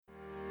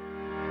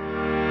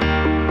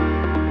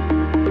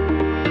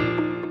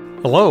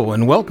Hello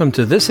and welcome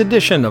to this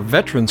edition of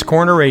Veterans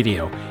Corner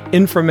Radio,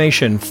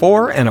 information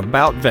for and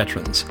about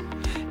veterans.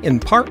 In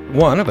part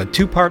one of a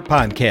two-part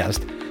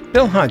podcast,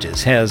 Bill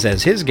Hodges has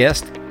as his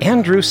guest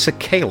Andrew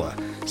Sakala,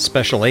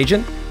 Special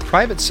Agent,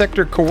 Private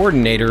Sector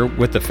Coordinator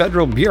with the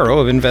Federal Bureau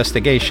of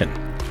Investigation.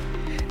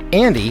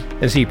 Andy,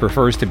 as he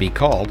prefers to be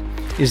called,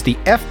 is the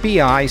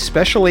FBI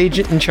Special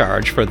Agent in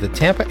charge for the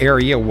Tampa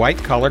area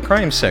white-collar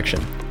crime section.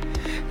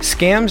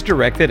 Scams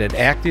directed at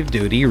active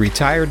duty,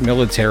 retired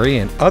military,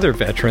 and other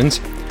veterans,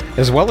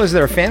 as well as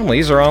their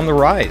families, are on the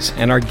rise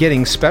and are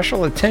getting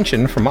special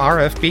attention from our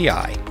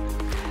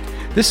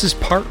FBI. This is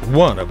part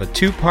one of a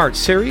two-part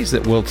series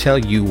that will tell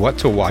you what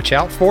to watch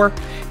out for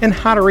and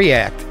how to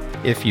react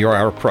if you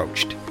are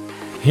approached.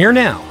 Here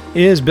now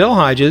is Bill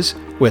Hodges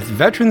with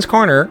Veterans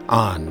Corner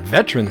on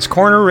Veterans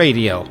Corner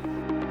Radio.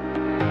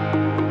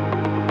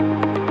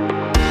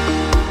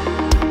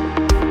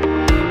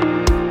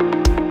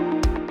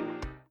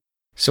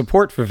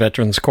 Support for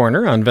Veterans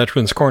Corner on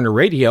Veterans Corner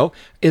Radio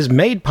is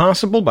made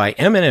possible by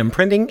M&M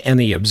Printing and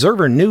the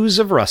Observer News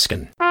of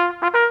Ruskin.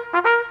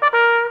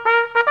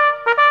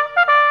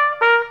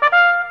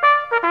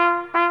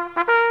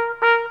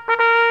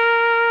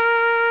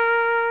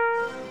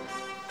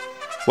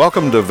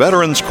 Welcome to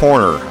Veterans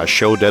Corner, a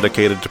show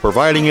dedicated to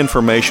providing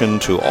information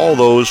to all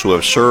those who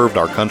have served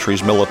our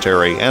country's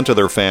military and to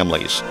their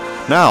families.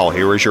 Now,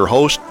 here is your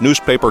host,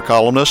 newspaper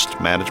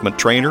columnist, management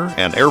trainer,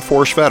 and Air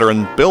Force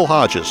veteran, Bill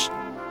Hodges.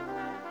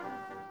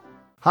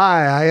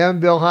 Hi, I am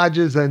Bill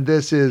Hodges, and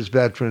this is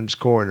Veterans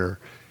Corner.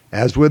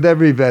 As with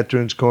every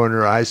Veterans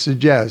Corner, I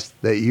suggest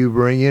that you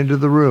bring into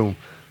the room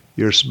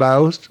your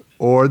spouse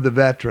or the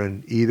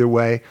veteran, either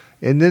way.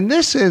 And in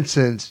this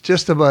instance,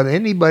 just about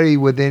anybody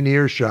within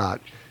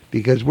earshot,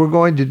 because we're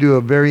going to do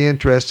a very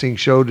interesting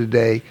show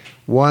today,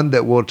 one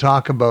that will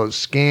talk about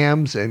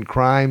scams and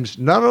crimes,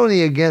 not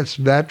only against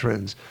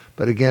veterans,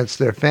 but against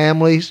their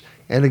families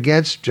and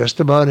against just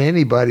about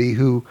anybody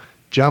who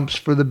jumps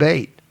for the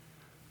bait.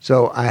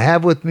 So I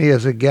have with me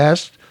as a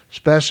guest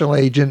Special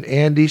Agent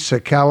Andy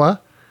Sakala.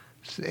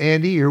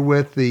 Andy, you're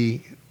with the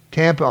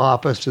Tampa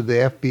office of the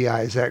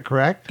FBI, is that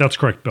correct? That's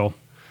correct, Bill.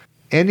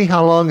 Andy,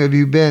 how long have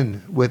you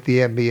been with the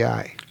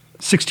FBI?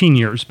 16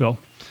 years, Bill.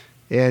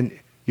 And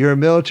you're a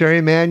military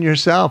man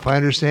yourself. I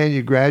understand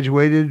you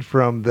graduated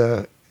from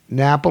the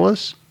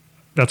Annapolis?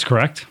 That's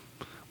correct.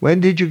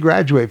 When did you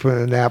graduate from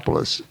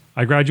Annapolis?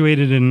 I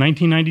graduated in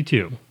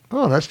 1992.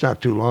 Oh, that's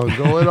not too long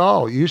ago at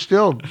all. You're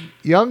still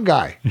a young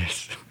guy.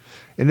 Yes.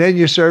 And then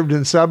you served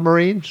in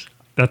submarines?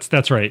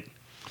 That's right.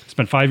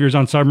 Spent 5 years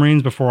on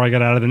submarines before I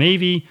got out of the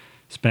Navy,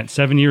 spent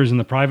 7 years in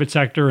the private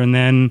sector, and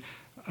then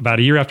about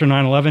a year after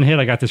 9/11 hit,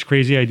 I got this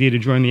crazy idea to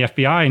join the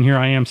FBI, and here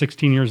I am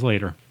 16 years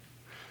later.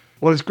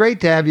 Well, it's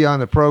great to have you on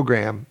the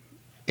program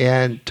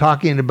and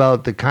talking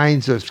about the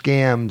kinds of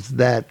scams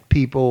that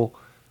people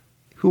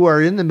who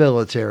are in the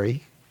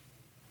military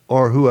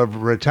or who have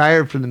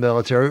retired from the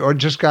military or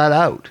just got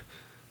out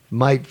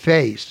might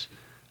face.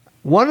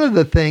 One of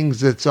the things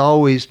that's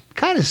always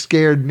kind of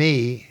scared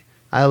me,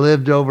 I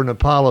lived over in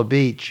Apollo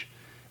Beach,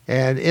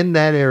 and in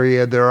that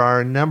area there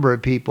are a number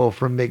of people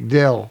from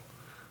MacDill,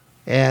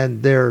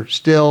 and they're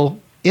still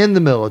in the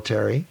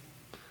military.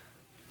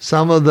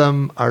 Some of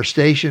them are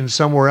stationed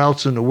somewhere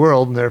else in the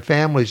world, and their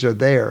families are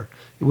there.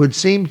 It would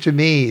seem to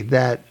me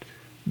that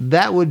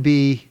that would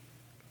be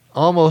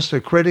almost a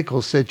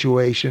critical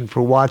situation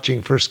for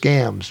watching for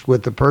scams,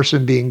 with the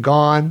person being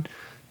gone,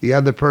 the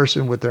other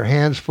person with their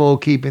hands full,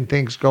 keeping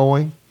things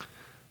going.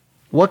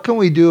 What can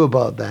we do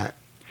about that?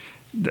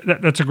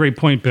 That's a great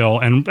point, Bill.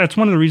 And that's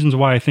one of the reasons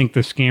why I think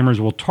the scammers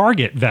will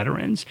target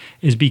veterans,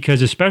 is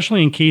because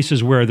especially in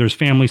cases where there's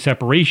family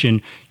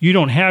separation, you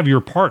don't have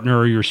your partner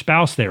or your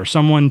spouse there,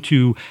 someone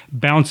to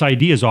bounce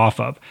ideas off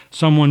of,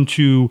 someone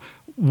to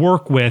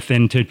work with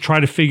and to try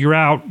to figure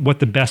out what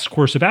the best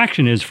course of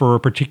action is for a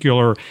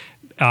particular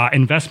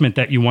investment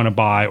that you want to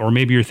buy, or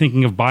maybe you're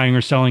thinking of buying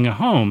or selling a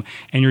home,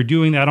 and you're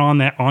doing that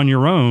on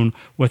your own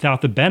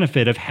without the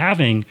benefit of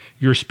having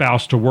your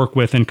spouse to work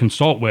with and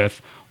consult with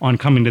on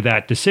coming to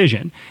that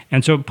decision.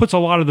 And so it puts a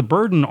lot of the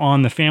burden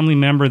on the family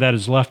member that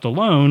is left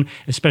alone,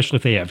 especially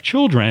if they have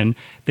children.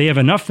 They have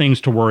enough things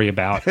to worry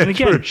about. And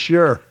again, for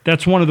sure,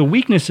 that's one of the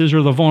weaknesses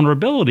or the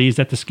vulnerabilities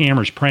that the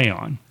scammers prey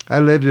on. I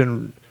lived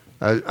in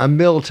a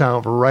mill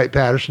town for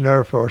Wright-Patterson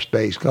Air Force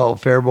Base called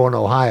Fairborn,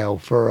 Ohio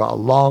for a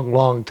long,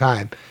 long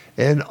time.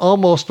 And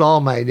almost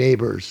all my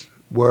neighbors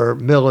were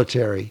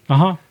military.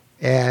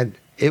 And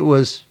it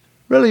was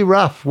really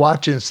rough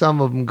watching some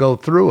of them go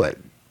through it,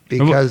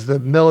 because the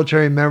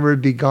military member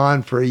would be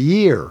gone for a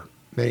year,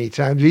 many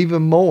times,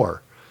 even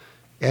more.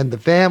 And the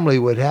family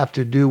would have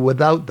to do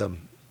without them.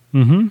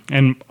 Mm-hmm.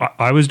 And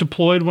I was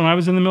deployed when I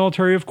was in the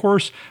military, of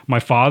course. My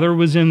father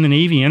was in the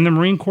Navy and the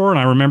Marine Corps, and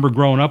I remember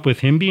growing up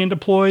with him being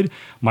deployed.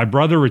 My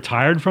brother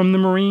retired from the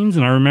Marines,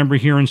 and I remember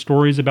hearing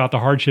stories about the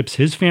hardships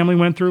his family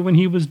went through when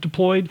he was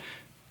deployed.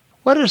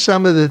 What are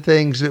some of the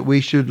things that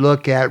we should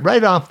look at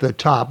right off the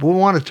top? We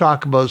want to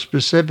talk about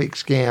specific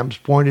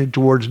scams pointed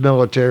towards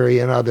military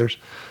and others,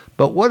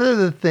 but what are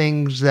the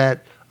things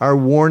that are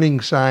warning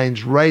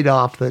signs right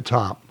off the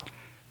top?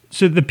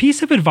 So the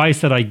piece of advice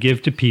that I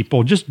give to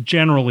people just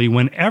generally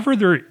whenever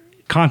they're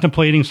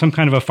contemplating some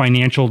kind of a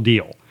financial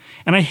deal,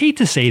 and I hate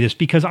to say this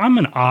because I'm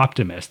an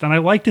optimist and I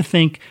like to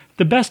think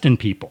the best in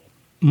people.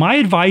 My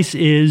advice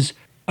is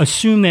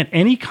assume that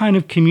any kind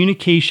of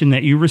communication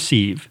that you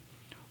receive,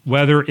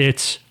 whether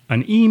it's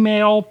an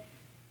email,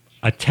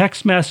 a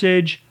text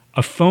message,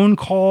 a phone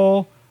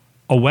call,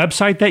 a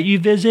website that you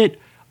visit,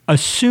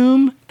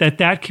 assume that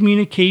that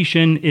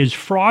communication is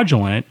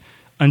fraudulent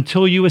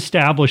until you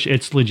establish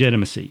its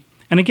legitimacy.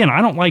 And again,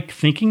 I don't like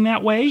thinking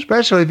that way.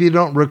 Especially if you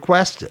don't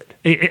request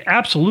it.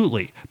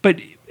 Absolutely. But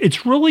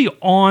it's really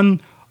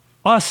on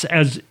us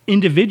as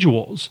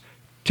individuals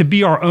to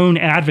be our own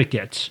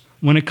advocates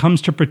when it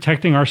comes to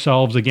protecting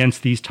ourselves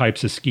against these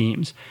types of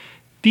schemes.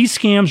 These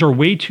scams are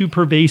way too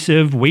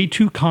pervasive, way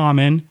too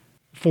common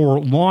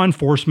for law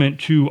enforcement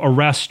to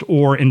arrest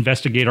or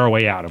investigate our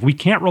way out of. We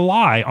can't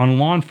rely on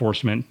law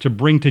enforcement to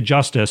bring to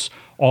justice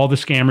all the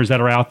scammers that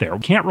are out there.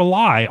 We can't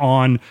rely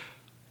on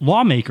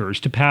lawmakers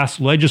to pass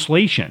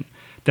legislation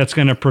that's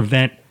going to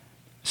prevent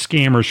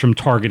scammers from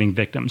targeting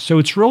victims. So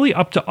it's really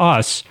up to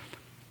us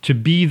to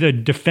be the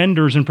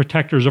defenders and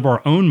protectors of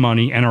our own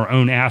money and our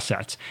own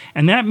assets.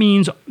 And that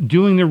means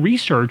doing the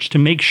research to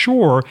make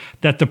sure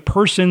that the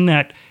person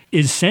that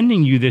is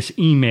sending you this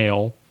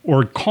email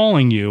or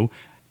calling you,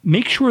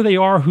 make sure they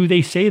are who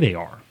they say they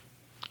are.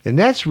 And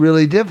that's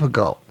really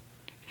difficult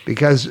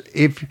because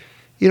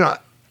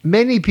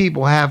many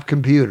people have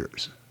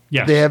computers.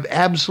 Yes. They have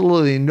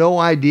absolutely no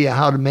idea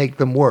how to make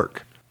them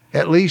work,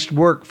 at least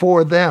work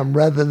for them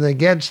rather than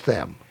against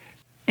them.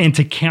 And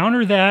to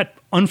counter that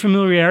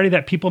unfamiliarity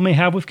that people may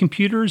have with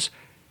computers,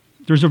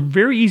 there's a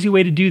very easy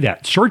way to do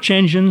that. Search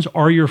engines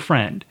are your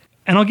friend.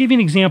 And I'll give you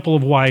an example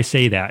of why I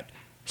say that.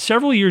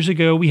 Several years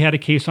ago, we had a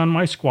case on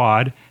my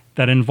squad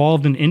that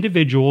involved an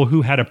individual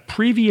who had a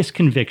previous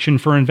conviction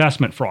for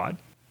investment fraud.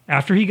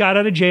 After he got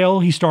out of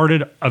jail, he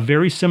started a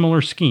very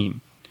similar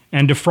scheme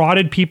and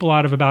defrauded people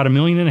out of about $1.5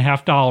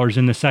 million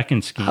in the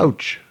second scheme.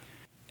 Ouch.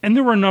 And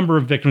there were a number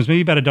of victims,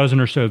 maybe about a dozen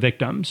or so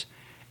victims.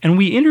 And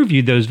we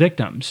interviewed those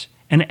victims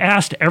and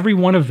asked every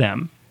one of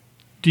them,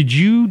 did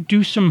you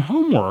do some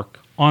homework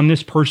on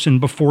this person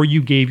before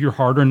you gave your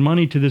hard-earned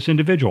money to this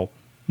individual?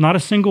 Not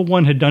a single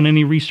one had done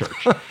any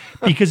research.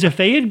 Because if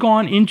they had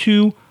gone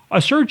into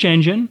a search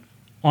engine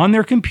on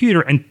their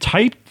computer and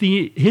typed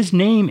his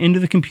name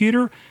into the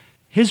computer,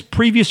 his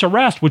previous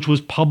arrest, which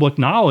was public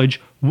knowledge,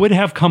 would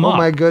have come up. Oh,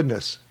 my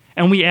goodness.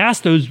 And we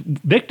asked those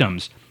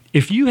victims,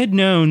 if you had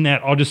known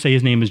that, I'll just say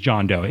his name is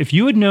John Doe, if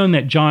you had known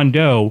that John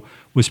Doe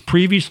was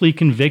previously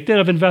convicted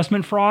of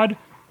investment fraud,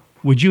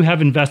 would you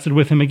have invested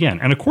with him again?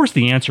 And of course,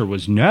 the answer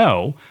was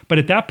no, but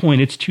at that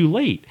point, it's too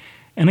late.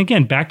 And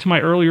again, back to my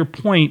earlier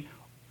point,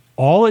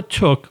 all it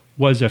took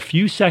was a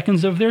few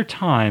seconds of their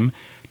time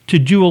to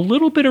do a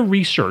little bit of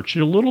research,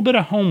 a little bit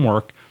of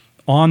homework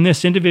on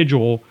this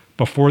individual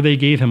before they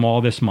gave him all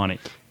this money.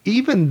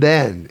 Even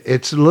then,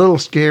 it's a little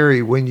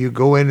scary when you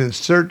go in and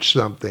search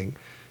something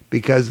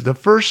because the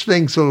first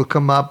things that will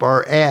come up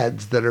are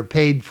ads that are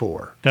paid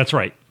for. That's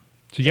right.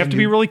 So you have to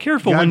be really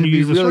careful when you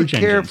use the search engines.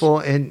 Really careful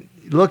and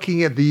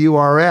looking at the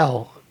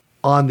URL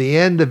on the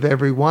end of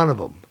every one of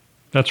them.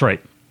 That's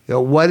right.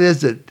 What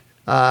is it?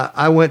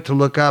 I went to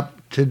look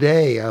up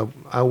today.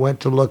 I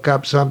went to look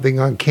up something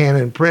on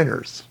Canon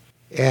printers,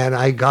 and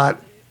I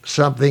got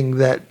something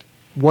that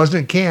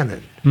wasn't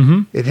Canon.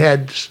 Mm-hmm. It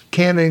had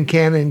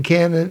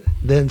Canon,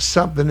 then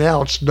something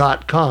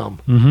else.com.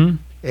 Mm-hmm.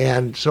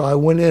 And so I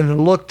went in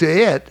and looked at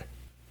it,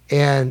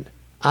 and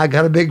I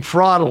got a big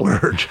fraud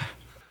alert.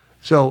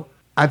 So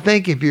I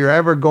think if you're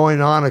ever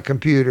going on a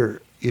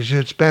computer, you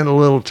should spend a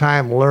little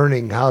time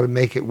learning how to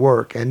make it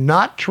work and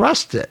not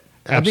trust it.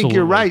 Absolutely. I think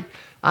you're right.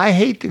 I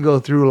hate to go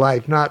through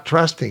life not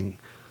trusting,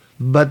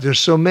 but there's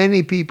so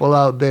many people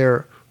out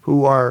there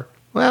who are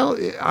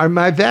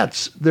my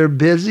vets. They're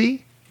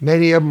busy.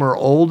 Many of them are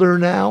older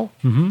now.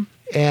 Mm-hmm.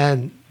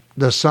 And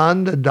the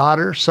son, the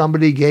daughter,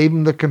 somebody gave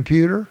them the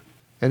computer.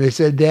 And they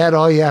said, Dad,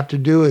 all you have to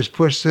do is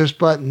push this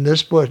button,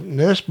 this button,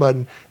 this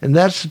button. And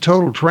that's the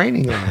total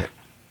training on it.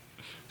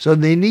 So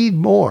they need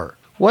more.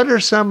 What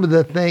are some of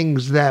the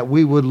things that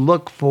we would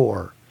look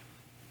for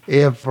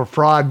if a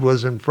fraud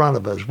was in front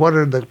of us? What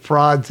are the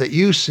frauds that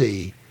you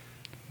see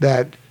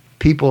that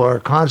people are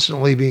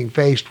constantly being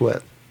faced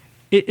with?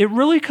 It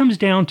really comes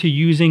down to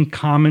using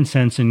common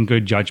sense and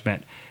good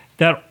judgment.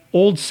 That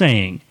old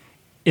saying,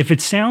 if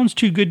it sounds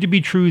too good to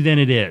be true, then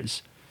it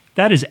is.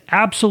 That is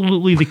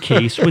absolutely the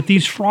case with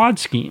these fraud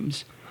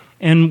schemes.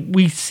 And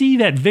we see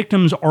that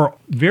victims are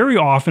very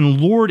often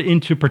lured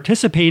into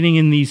participating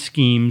in these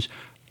schemes.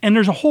 And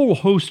there's a whole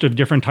host of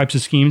different types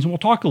of schemes. And we'll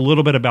talk a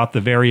little bit about the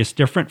various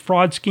different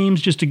fraud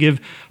schemes just to give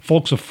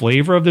folks a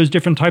flavor of those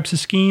different types of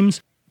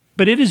schemes.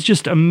 But it is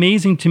just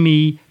amazing to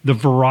me the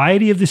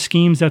variety of the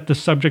schemes that the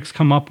subjects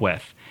come up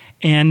with.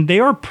 And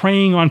they are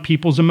preying on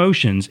people's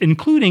emotions,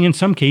 including, in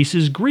some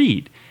cases,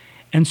 greed.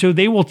 And so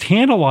they will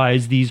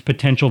tantalize these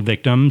potential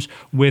victims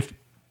with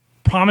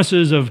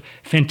promises of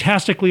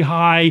fantastically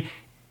high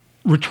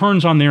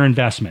returns on their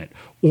investment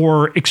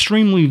or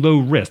extremely low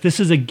risk. This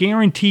is a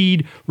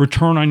guaranteed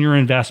return on your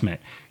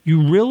investment.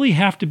 You really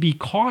have to be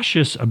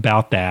cautious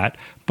about that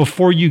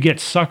before you get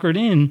suckered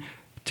in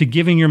to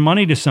giving your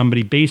money to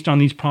somebody based on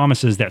these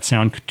promises that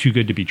sound too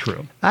good to be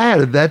true. I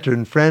had a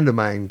veteran friend of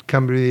mine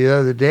come to me the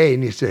other day,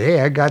 and he said,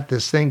 hey, I got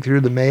this thing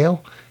through the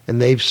mail,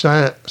 and they've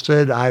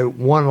said I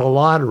won a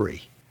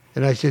lottery.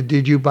 And I said,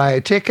 did you buy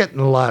a ticket in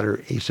the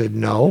lottery? He said,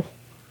 no.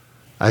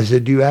 I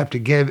said, do you have to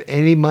give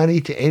any money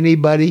to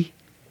anybody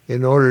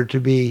in order to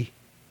be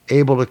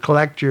able to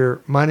collect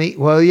your money?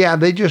 Well, yeah,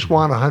 they just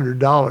want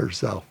 $100,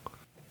 though.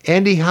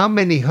 Andy, how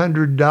many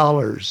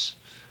 $100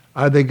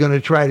 are they going to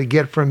try to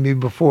get from you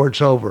before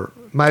it's over?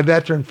 My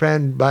veteran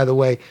friend, by the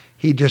way,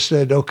 he just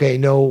said, okay,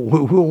 no,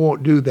 we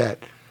won't do that.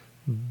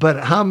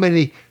 But how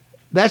many?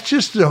 That's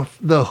just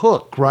the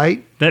hook,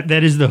 right? That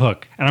is the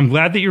hook. And I'm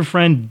glad that your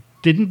friend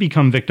didn't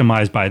become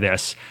victimized by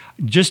this.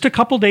 Just a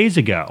couple days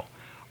ago,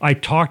 I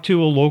talked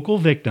to a local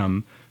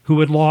victim who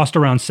had lost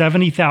around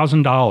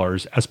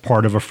 $70,000 as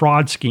part of a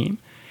fraud scheme.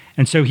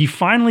 And so he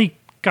finally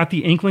got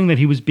the inkling that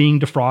he was being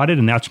defrauded,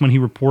 and that's when he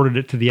reported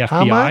it to the FBI.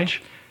 How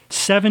much?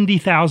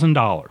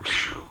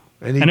 $70,000.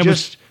 And he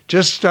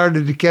just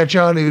started to catch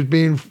on he was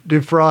being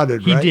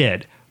defrauded, right? He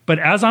did. But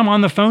as I'm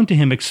on the phone to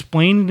him,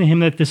 explaining to him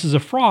that this is a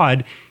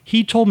fraud,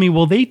 he told me,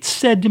 well, they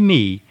said to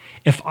me,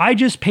 if I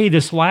just pay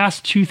this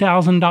last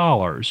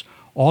 $2,000,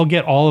 I'll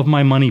get all of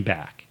my money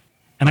back.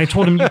 And I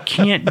told him, you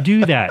can't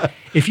do that.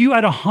 If you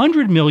had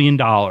 $100 million,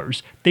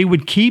 they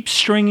would keep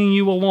stringing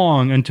you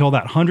along until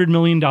that $100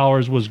 million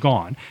was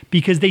gone,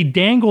 because they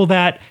dangle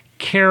that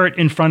carrot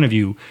in front of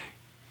you.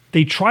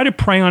 They try to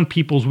prey on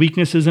people's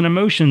weaknesses and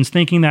emotions,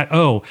 thinking that,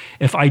 oh,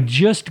 if I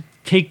just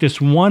take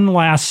this one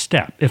last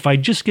step, if I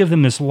just give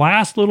them this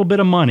last little bit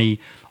of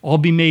money, I'll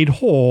be made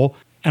whole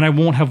and I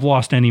won't have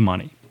lost any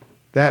money.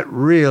 That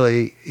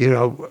really,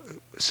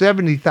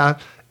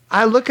 70,000.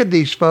 I look at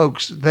these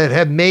folks that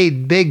have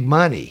made big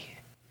money.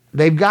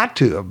 They've got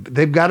to.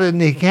 They've got it in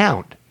the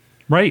account.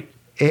 Right.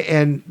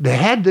 And they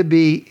had to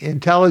be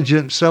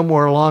intelligent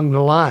somewhere along the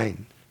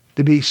line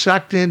to be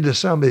sucked into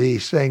some of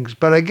these things.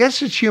 But I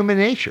guess it's human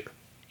nature.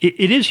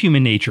 It is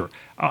human nature.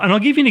 And I'll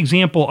give you an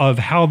example of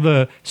how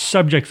the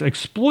subjects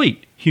exploit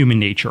human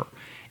nature.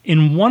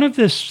 In one of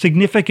the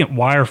significant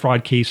wire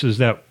fraud cases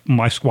that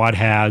my squad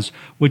has,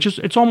 which is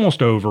it's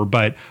almost over,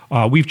 but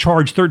we've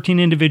charged 13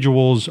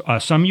 individuals,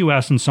 some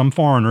U.S. and some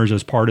foreigners,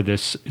 as part of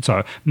this. It's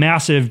a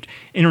massive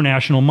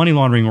international money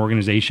laundering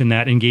organization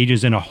that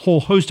engages in a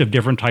whole host of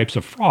different types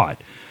of fraud.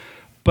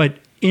 But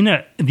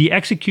in the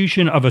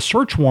execution of a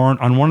search warrant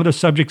on one of the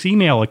subject's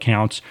email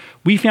accounts,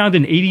 we found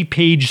an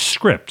 80-page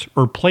script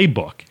or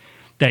playbook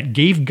that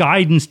gave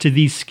guidance to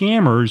these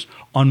scammers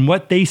on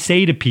what they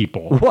say to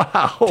people.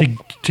 Wow.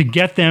 To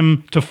get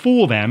them, to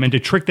fool them and to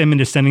trick them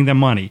into sending them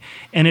money.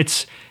 And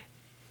it's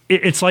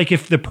like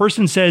if the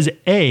person says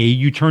A,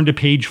 you turn to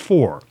page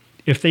 4.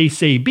 If they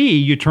say B,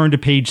 you turn to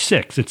page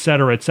 6, et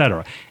cetera, et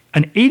cetera.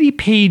 An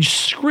 80-page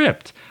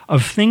script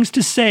of things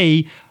to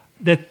say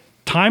that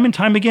time and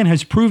time again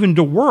has proven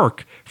to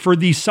work for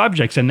these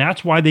subjects. And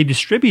that's why they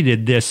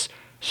distributed this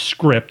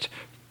script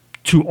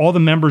to all the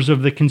members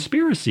of the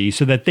conspiracy,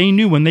 so that they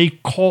knew when they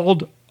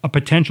called a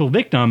potential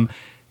victim,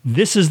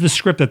 this is the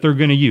script that they're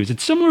going to use.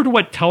 It's similar to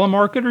what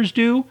telemarketers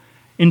do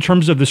in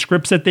terms of the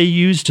scripts that they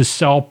use to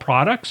sell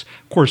products.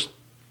 Of course,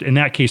 in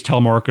that case,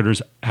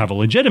 telemarketers have a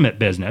legitimate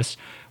business.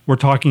 We're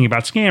talking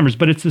about scammers,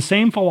 but it's the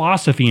same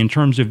philosophy in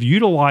terms of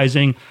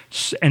utilizing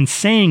and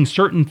saying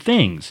certain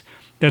things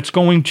that's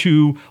going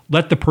to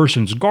let the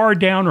person's guard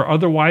down or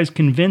otherwise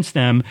convince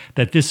them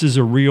that this is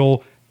a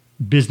real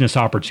business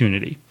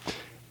opportunity.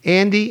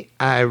 Andy,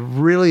 I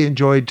really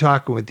enjoyed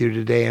talking with you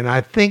today, and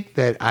I think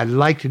that I'd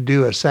like to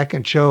do a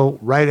second show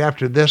right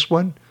after this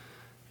one.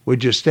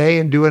 Would you stay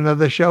and do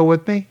another show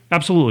with me?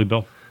 Absolutely,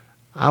 Bill.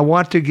 I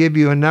want to give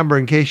you a number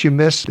in case you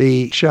missed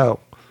the show.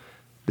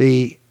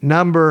 The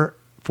number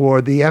for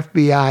the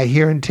FBI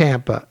here in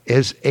Tampa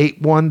is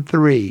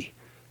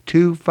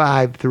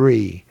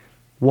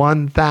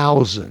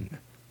 813-253-1000.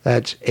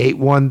 That's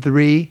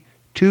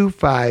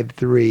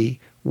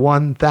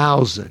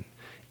 813-253-1000.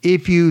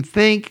 If you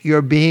think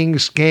you're being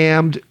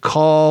scammed,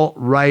 call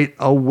right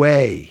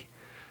away.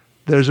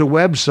 There's a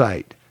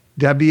website,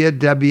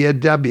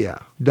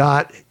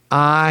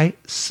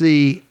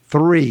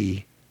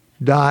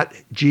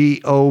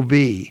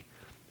 www.ic3.gov.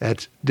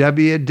 That's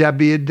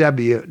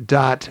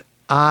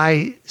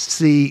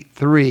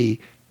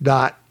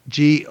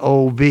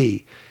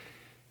www.ic3.gov.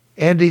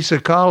 Andy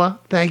Cicala,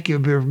 thank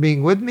you for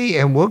being with me,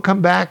 and we'll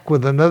come back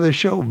with another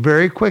show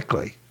very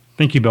quickly.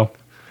 Thank you, Bill.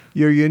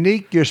 You're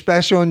unique, you're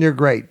special, and you're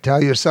great.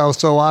 Tell yourself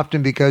so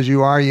often, because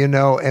you are,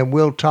 and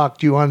we'll talk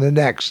to you on the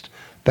next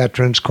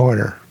Veterans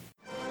Corner.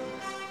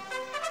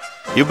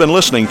 You've been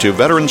listening to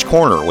Veterans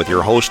Corner with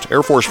your host,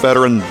 Air Force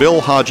veteran Bill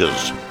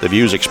Hodges. The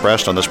views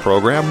expressed on this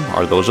program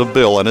are those of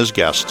Bill and his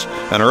guests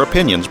and are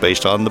opinions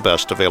based on the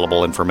best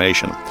available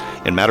information.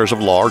 In matters of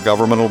law or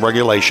governmental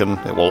regulation,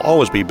 it will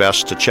always be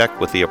best to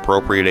check with the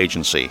appropriate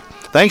agency.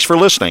 Thanks for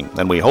listening,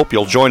 and we hope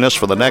you'll join us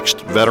for the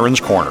next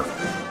Veterans Corner.